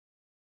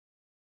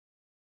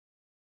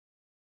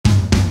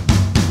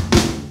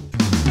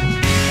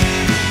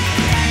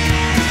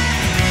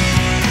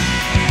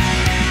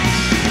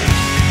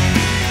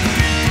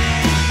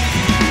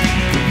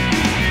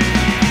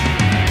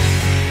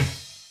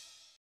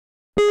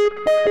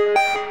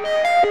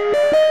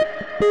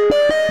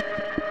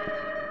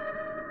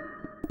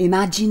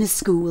Imagine a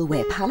school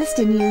where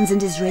Palestinians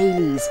and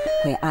Israelis,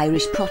 where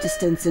Irish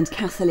Protestants and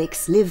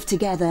Catholics live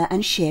together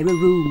and share a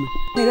room,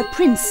 where a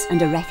prince and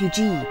a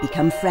refugee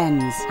become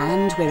friends,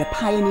 and where a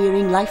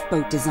pioneering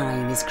lifeboat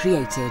design is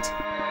created.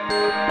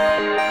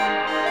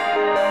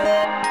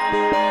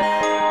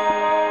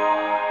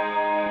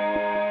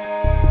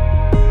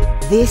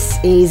 This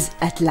is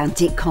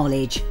Atlantic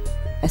College,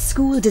 a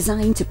school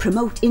designed to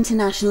promote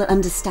international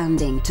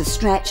understanding, to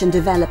stretch and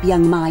develop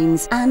young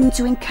minds, and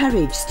to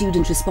encourage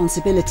student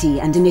responsibility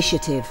and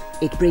initiative.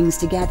 It brings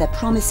together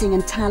promising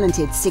and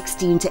talented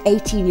 16 to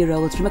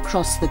 18-year-olds from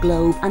across the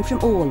globe and from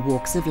all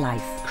walks of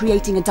life,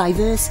 creating a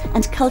diverse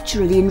and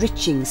culturally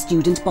enriching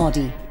student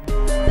body.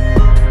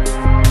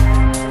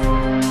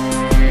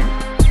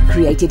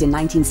 Created in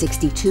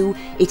 1962,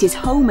 it is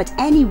home at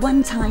any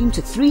one time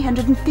to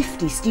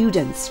 350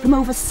 students from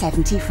over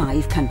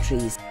 75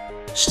 countries.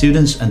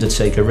 Students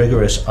undertake a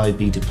rigorous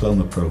IB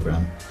diploma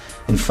programme.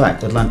 In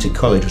fact, Atlantic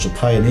College was a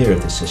pioneer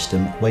of the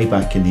system way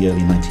back in the early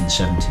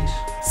 1970s.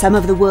 Some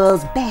of the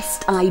world's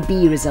best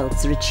IB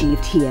results are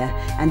achieved here,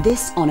 and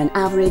this on an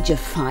average of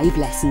 5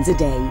 lessons a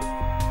day.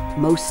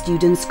 Most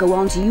students go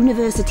on to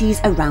universities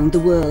around the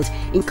world,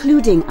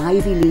 including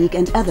Ivy League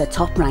and other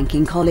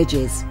top-ranking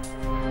colleges.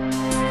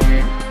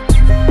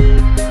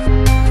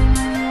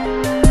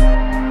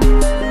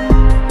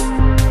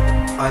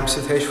 I'm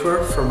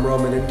Sitheshwar from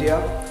Rome in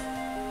India,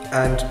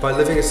 and by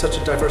living in such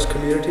a diverse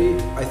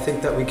community, I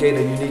think that we gain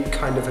a unique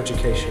kind of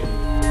education.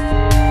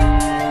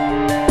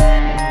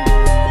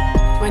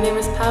 My name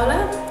is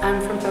Paula,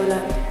 I'm from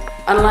Poland.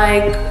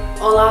 Unlike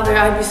all other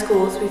IB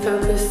schools, we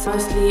focus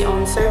mostly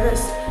on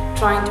service,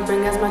 trying to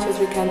bring as much as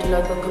we can to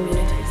local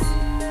communities.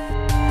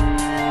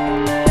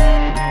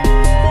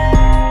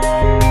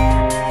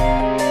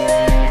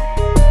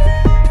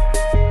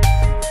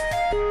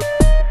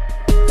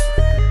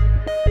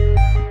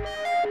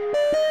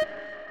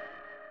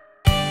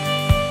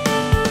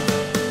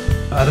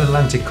 At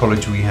Atlantic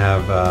College we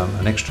have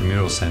an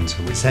extramural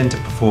centre. The centre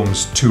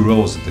performs 2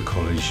 roles at the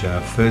college.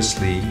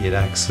 Firstly, it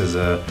acts as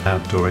an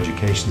outdoor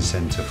education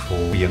centre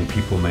for young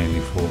people, mainly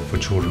for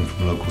children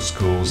from local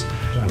schools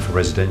and for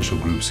residential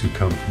groups who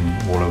come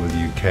from all over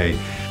the UK.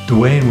 The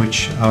way in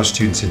which our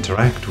students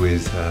interact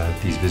with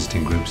these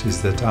visiting groups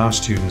is that our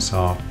students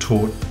are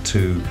taught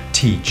to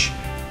teach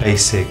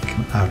basic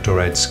outdoor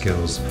ed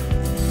skills.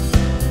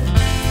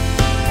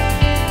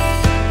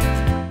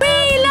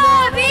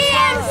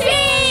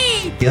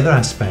 The other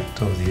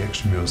aspect of the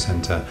Extramural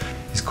Centre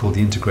is called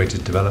the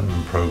Integrated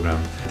Development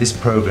Programme. This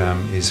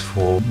programme is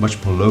for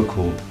much more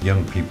local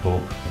young people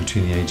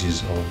between the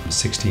ages of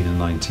 16 and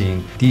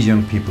 19. These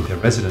young people are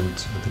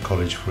resident at the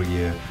college for a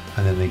year,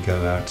 and then they go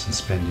out and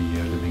spend a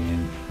year living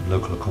in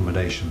local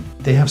accommodation.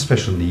 They have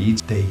special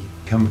needs. They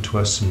come to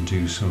us and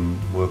do some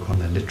work on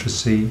their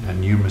literacy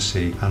and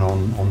numeracy and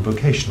on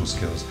vocational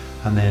skills,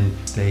 and then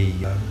they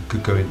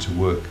could go into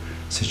work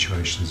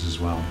situations as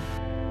well.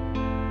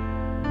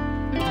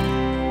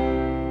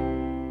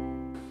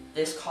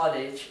 This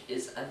college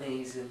is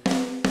amazing.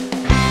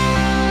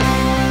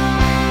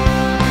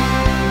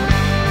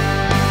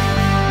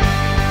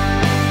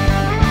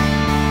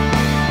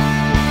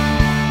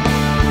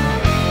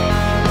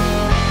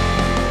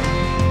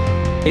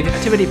 The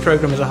activity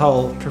programme as a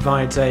whole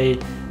provides a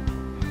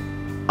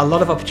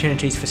lot of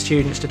opportunities for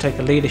students to take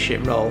a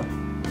leadership role.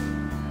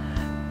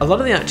 A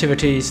lot of the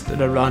activities that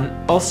are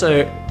run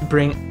also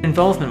bring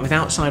involvement with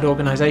outside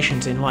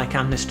organisations in like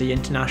Amnesty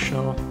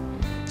International,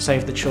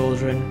 Save the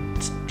Children,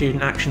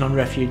 Student Action on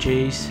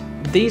Refugees.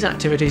 These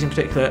activities in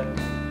particular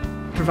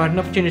provide an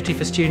opportunity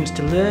for students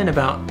to learn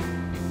about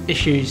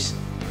issues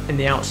in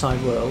the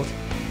outside world,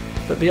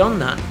 but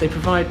beyond that they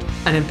provide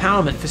an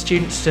empowerment for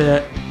students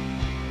to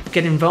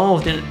get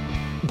involved in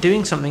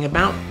doing something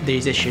about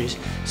these issues.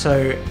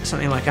 So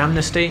something like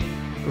Amnesty,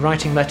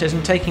 writing letters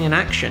and taking an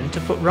action to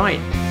put right.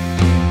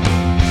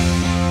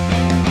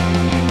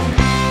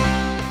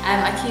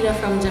 I'm Akila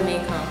from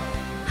Jamaica.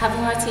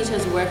 Having our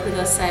teachers work with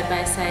us side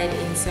by side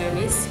in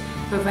service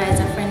provides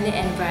a friendly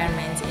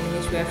environment in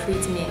which we are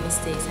free to make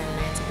mistakes and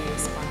learn to be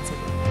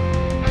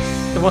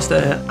responsible. Whilst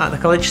at the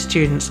college,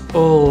 students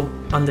all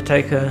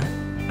undertake a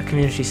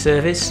community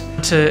service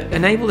to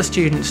enable the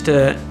students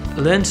to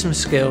learn some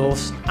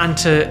skills and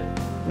to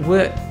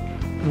work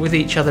with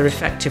each other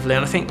effectively.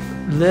 And I think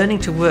learning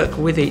to work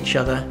with each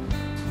other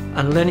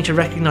and learning to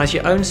recognise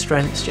your own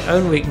strengths, your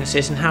own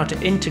weaknesses, and how to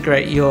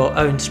integrate your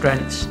own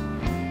strengths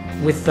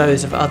with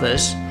those of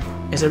others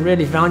is a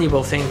really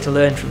valuable thing to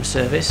learn from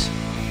service.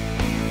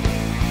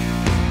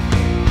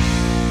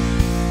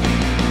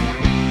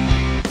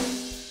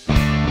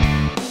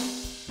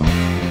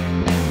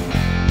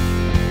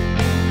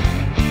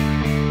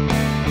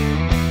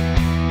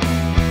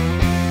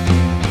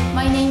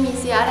 My name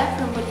is Yara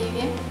from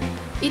Bolivia.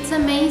 It's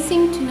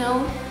amazing to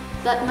know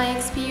that my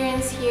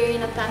experience here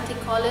in Atlantic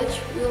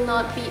College will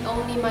not be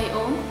only my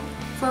own,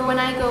 for when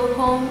I go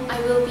home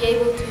I will be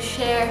able to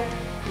share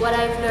what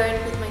I've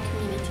learned with my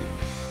community.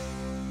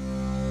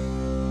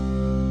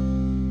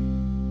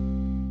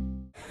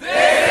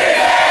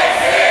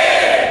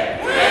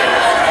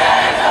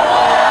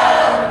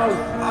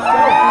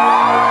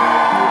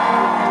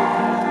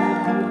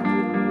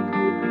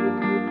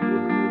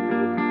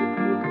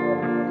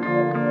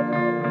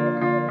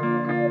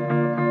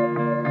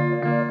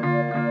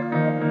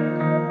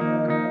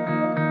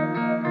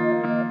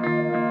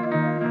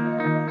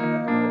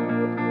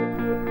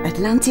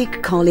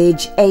 Atlantic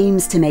College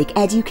aims to make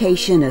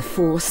education a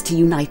force to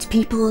unite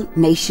people,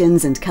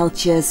 nations and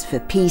cultures for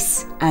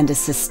peace and a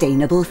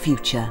sustainable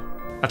future.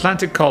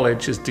 Atlantic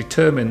College is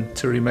determined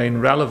to remain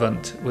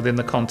relevant within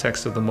the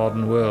context of the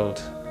modern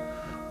world.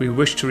 We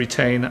wish to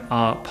retain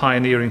our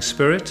pioneering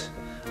spirit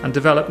and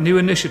develop new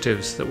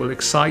initiatives that will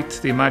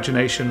excite the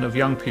imagination of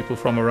young people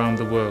from around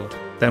the world.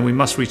 Then we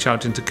must reach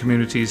out into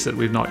communities that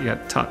we've not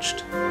yet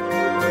touched.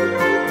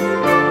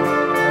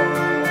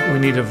 We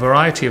need a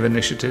variety of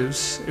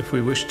initiatives if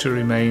we wish to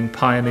remain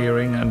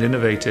pioneering and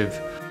innovative,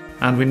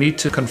 and we need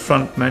to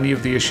confront many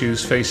of the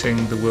issues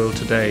facing the world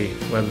today,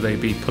 whether they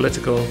be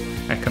political,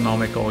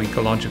 economic or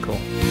ecological.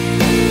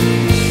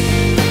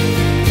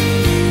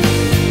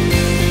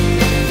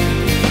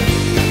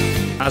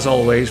 As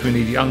always, we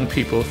need young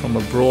people from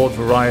a broad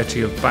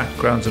variety of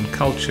backgrounds and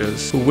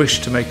cultures who wish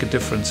to make a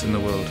difference in the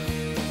world.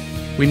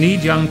 We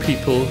need young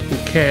people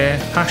who care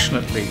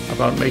passionately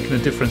about making a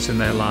difference in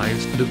their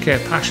lives and who care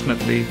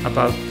passionately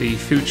about the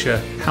future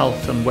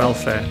health and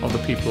welfare of the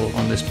people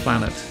on this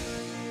planet.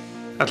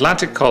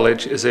 Atlantic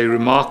College is a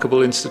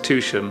remarkable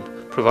institution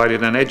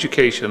providing an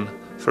education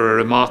for a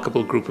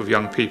remarkable group of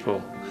young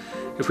people.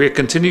 If we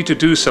continue to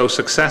do so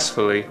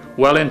successfully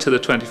well into the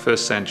 21st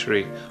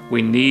century,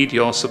 we need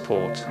your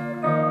support.